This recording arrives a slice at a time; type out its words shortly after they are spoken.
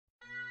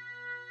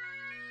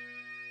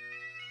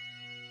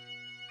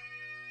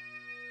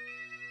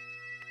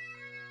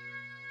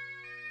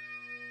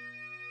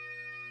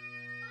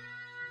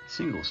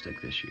single stick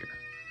this year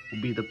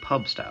will be the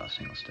pub style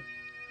single stick.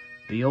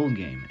 The old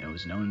game, it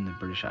was known in the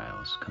British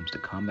Isles, comes to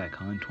Combat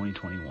Con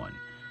 2021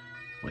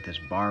 with its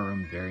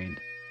barroom variant.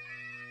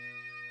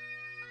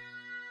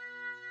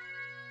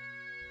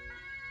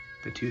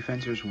 The two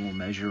fencers will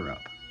measure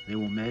up. They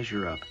will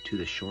measure up to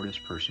the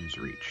shortest person's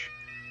reach,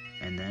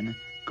 and then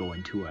go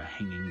into a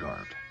hanging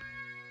guard.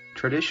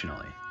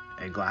 Traditionally,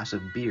 a glass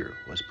of beer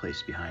was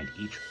placed behind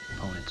each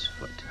opponent's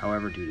foot.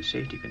 However, due to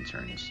safety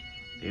concerns,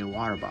 a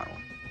water bottle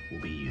will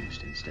be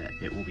used instead.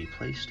 It will be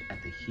placed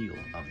at the heel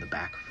of the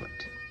back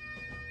foot.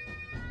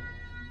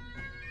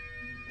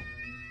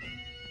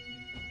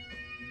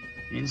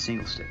 In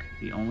single stick,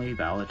 the only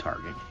valid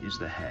target is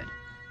the head,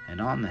 and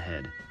on the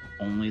head,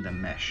 only the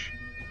mesh.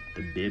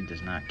 The bib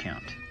does not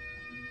count.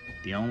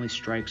 The only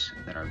strikes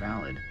that are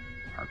valid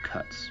are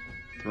cuts.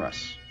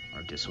 Thrusts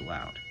are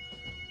disallowed.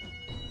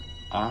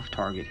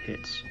 Off-target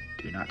hits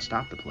do not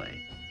stop the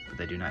play, but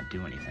they do not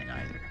do anything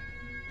either.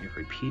 If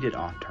repeated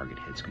off-target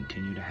hits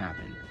continue to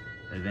happen,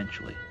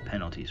 eventually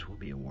penalties will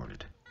be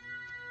awarded.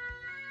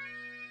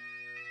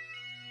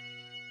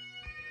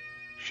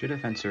 Should a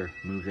fencer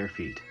move their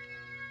feet,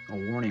 a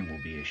warning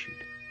will be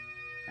issued.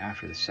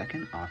 After the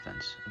second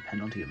offense, a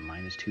penalty of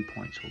 -2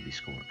 points will be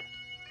scored.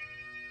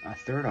 A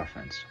third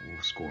offense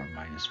will score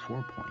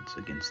 -4 points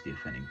against the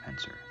offending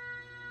fencer.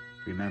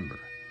 Remember,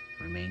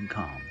 remain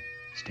calm,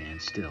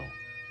 stand still,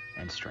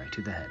 and strike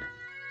to the head.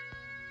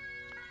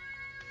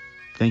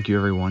 Thank you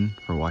everyone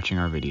for watching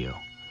our video.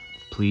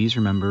 Please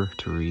remember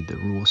to read the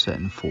rule set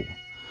in full.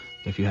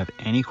 If you have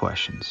any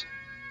questions,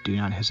 do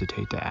not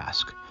hesitate to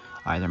ask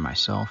either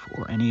myself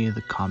or any of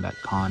the Combat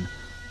Con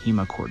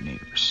HEMA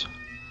coordinators.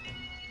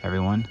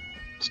 Everyone,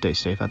 stay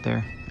safe out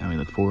there, and we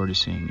look forward to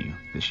seeing you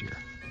this year.